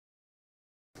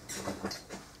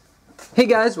Hey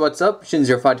guys, what's up?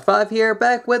 Shin0525 here,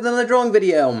 back with another drawing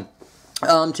video.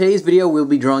 Today's video we'll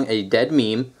be drawing a dead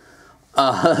meme.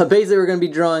 Basically we're going to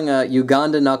be drawing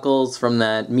Ugandan Knuckles from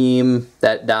that meme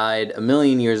that died a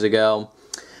million years ago.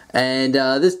 And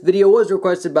this video was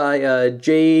requested by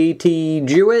JT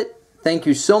Jewett. Thank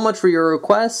you so much for your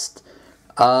request.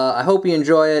 I hope you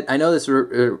enjoy it. I know this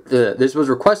was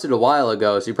requested a while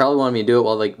ago, so you probably wanted me to do it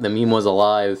while the meme was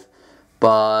alive.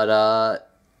 But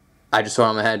I just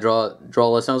saw him ahead draw a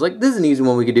list, and I was like, this is an easy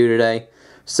one we could do today.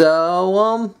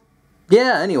 So,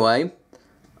 yeah, anyway.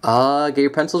 Get your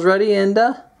pencils ready, and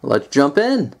let's jump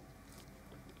in.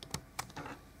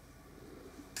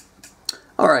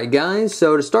 Alright guys,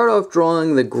 so to start off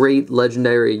drawing the great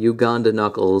legendary Ugandan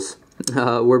Knuckles,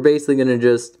 we're basically going to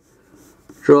just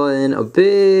draw in a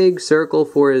big circle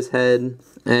for his head.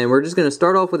 And we're just going to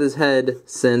start off with his head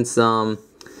since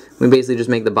we basically just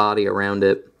make the body around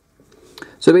it.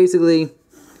 So basically,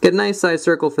 get a nice size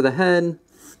circle for the head.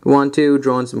 We want to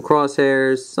draw in some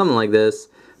crosshairs, something like this.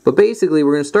 But basically,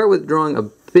 we're going to start with drawing a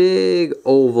big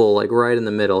oval, like right in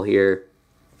the middle here.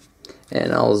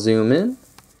 And I'll zoom in.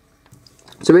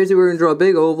 So basically, we're going to draw a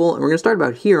big oval, and we're going to start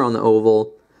about here on the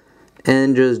oval.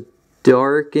 And just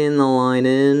darken the line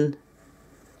in.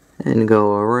 And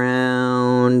go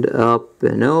around, up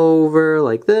and over,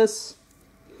 like this.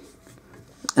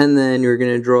 And then you're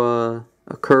going to draw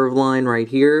a curved line right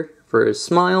here for his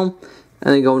smile,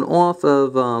 and then going off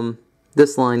of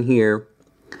this line here,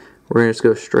 we're going to just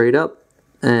go straight up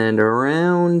and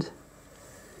around,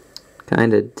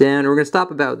 kind of down. We're going to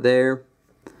stop about there,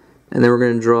 and then we're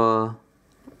going to draw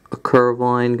a curved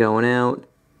line going out,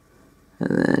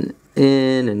 and then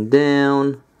in and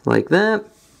down like that.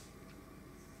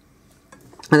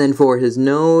 And then for his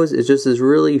nose, it's just this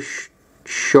really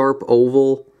sharp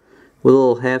oval with a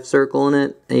little half circle in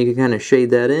it, and you can kind of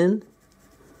shade that in.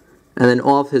 And then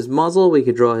off his muzzle, we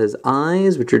could draw his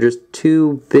eyes, which are just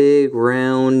two big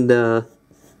round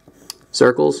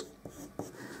circles.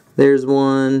 There's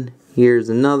one, here's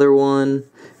another one.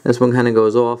 This one kind of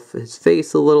goes off his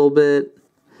face a little bit,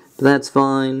 but that's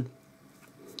fine.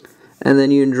 And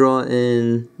then you can draw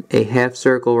in a half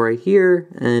circle right here,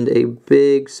 and a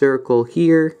big circle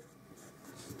here.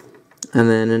 And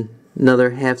then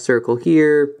another half circle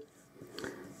here.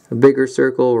 A bigger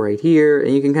circle right here,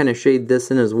 and you can kind of shade this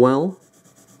in as well.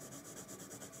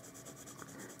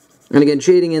 And again,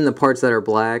 shading in the parts that are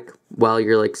black while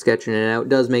you're like sketching it out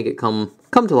does make it come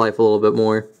to life a little bit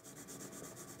more.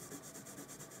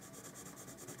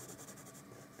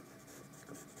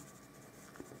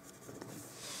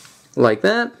 Like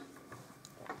that.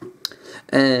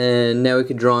 And now we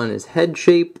could draw in his head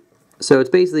shape. So it's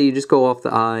basically you just go off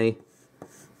the eye.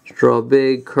 Draw a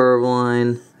big curve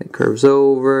line that curves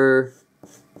over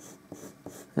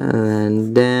and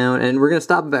then down, and we're going to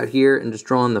stop about here and just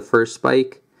draw in the first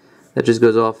spike that just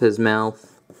goes off his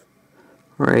mouth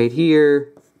right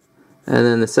here, and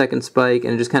then the second spike,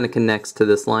 and it just kind of connects to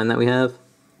this line that we have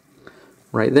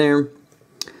right there.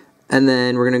 And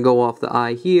then we're going to go off the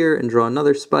eye here and draw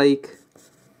another spike,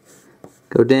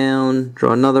 go down,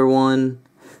 draw another one,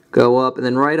 go up, and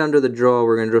then right under the draw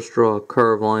we're going to just draw a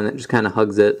curved line that just kind of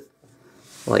hugs it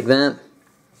like that.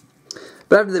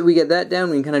 But after that we get that down,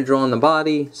 we can kind of draw on the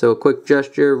body. So a quick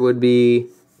gesture would be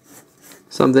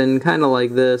something kind of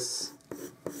like this.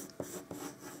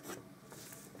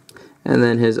 And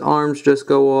then his arms just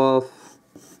go off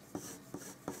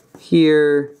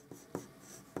here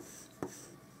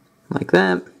like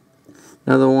that.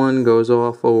 Another one goes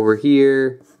off over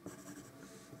here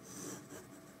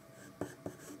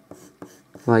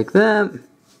like that.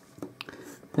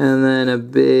 And then a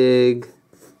big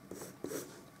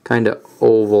kind of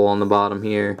oval on the bottom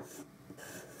here.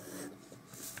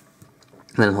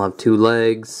 And then he'll have two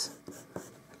legs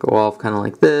go off kind of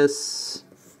like this,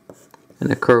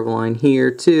 and a curved line here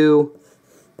too,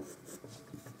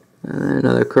 and then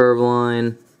another curved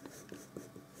line,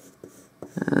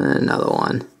 and another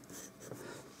one.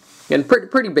 Again,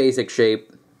 pretty basic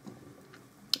shape.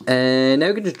 And now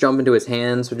we can just jump into his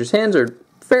hands, which his hands are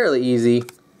fairly easy.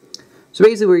 So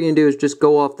basically what you're going to do is just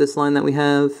go off this line that we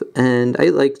have, and I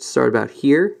like to start about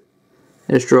here,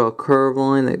 and just draw a curved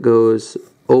line that goes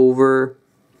over,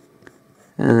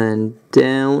 and then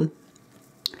down,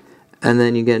 and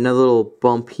then you get another little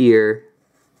bump here,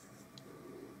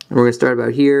 and we're going to start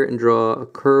about here and draw a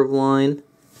curved line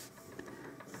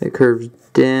that curves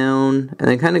down, and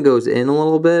then kind of goes in a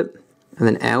little bit, and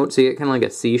then out, so you get kind of like a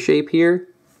C shape here,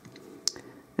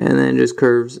 and then just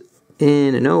curves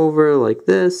in and over like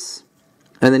this.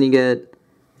 And then you get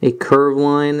a curved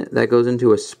line that goes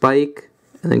into a spike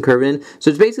and then curve in. So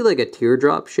it's basically like a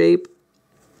teardrop shape,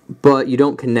 but you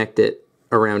don't connect it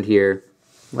around here,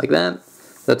 like that.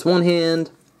 That's one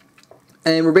hand.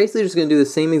 And we're basically just going to do the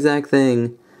same exact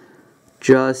thing,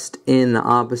 just in the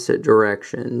opposite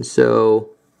direction. So,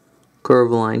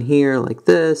 curve a line here, like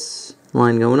this.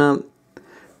 Line going up. I'm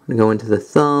going to go into the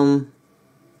thumb.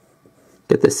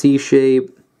 Get the C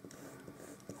shape.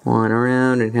 Line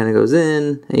around and kind of goes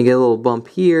in. And you get a little bump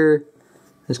here.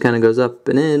 This kind of goes up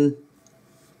and in.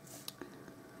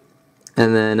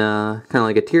 And then kind of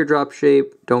like a teardrop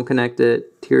shape. Don't connect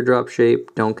it. Teardrop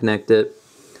shape. Don't connect it.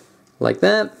 Like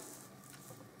that.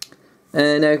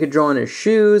 And now I could draw on his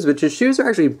shoes, which his shoes are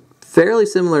actually fairly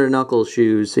similar to Knuckles'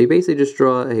 shoes. So you basically just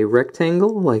draw a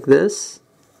rectangle like this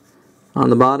on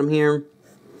the bottom here.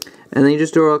 And then you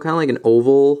just draw kind of like an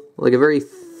oval, like a very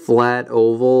flat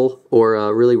oval or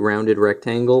a really rounded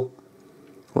rectangle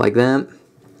like that.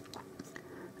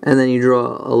 And then you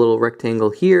draw a little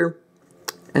rectangle here.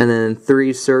 And then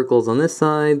 3 circles on this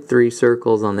side, 3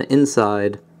 circles on the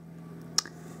inside.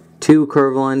 2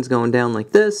 curved lines going down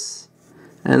like this.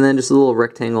 And then just a little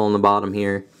rectangle on the bottom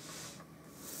here.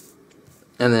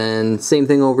 And then same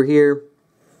thing over here.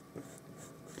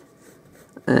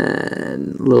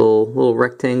 And little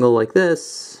rectangle like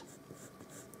this.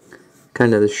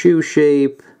 Kind of the shoe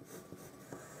shape.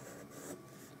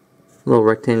 Little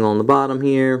rectangle on the bottom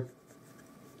here.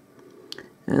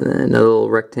 And then a little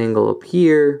rectangle up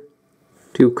here.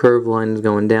 2 curved lines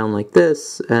going down like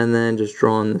this. And then just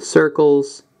drawing the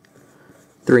circles.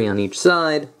 3 on each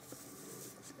side.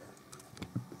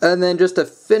 And then just to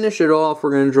finish it off, we're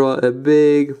going to draw a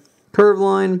big curve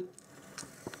line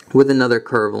with another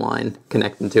curve line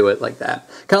connecting to it like that.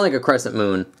 Kind of like a crescent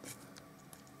moon.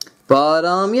 But,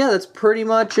 yeah, that's pretty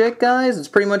much it, guys. It's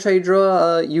pretty much how you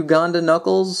draw Ugandan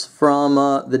Knuckles from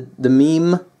the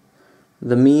meme.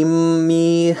 The meme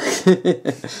me.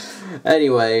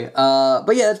 Anyway,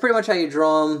 but yeah, that's pretty much how you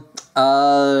draw him.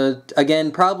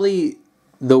 Again, probably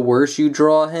the worse you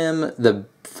draw him, the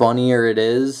funnier it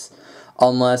is.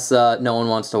 Unless no one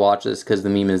wants to watch this because the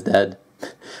meme is dead.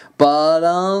 But,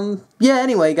 yeah,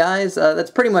 anyway, guys, that's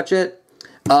pretty much it.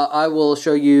 I will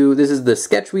show you, this is the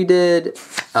sketch we did.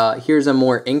 Here's a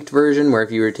more inked version where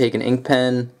if you were to take an ink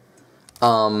pen,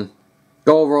 go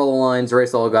over all the lines,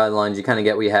 erase all the guidelines, you kind of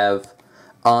get what you have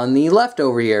on the left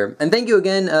over here. And thank you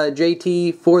again,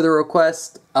 JT, for the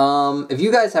request. If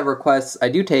you guys have requests, I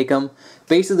do take them.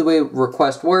 Basically, the way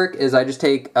requests work is I just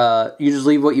take, you just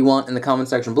leave what you want in the comment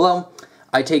section below.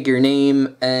 I take your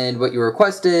name and what you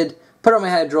requested, put it on my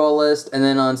how to draw list, and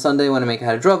then on Sunday when I make a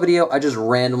how to draw video, I just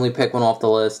randomly pick one off the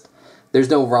list. There's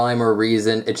no rhyme or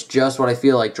reason. It's just what I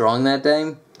feel like drawing that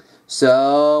day.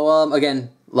 So,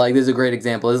 again, like, this is a great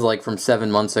example. This is, like, from 7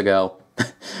 months ago.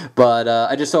 But,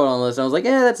 I just saw it on the list, and I was like,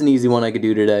 yeah, that's an easy one I could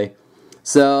do today.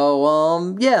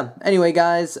 So, yeah. Anyway,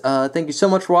 guys, thank you so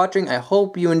much for watching. I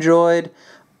hope you enjoyed.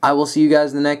 I will see you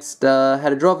guys in the next how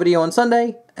to draw video on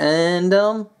Sunday. And,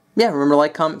 yeah, remember to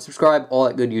like, comment, subscribe, all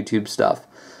that good YouTube stuff.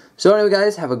 So anyway,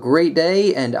 guys, have a great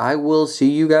day, and I will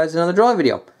see you guys in another drawing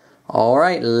video.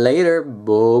 Alright, later.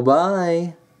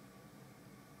 Bye-bye.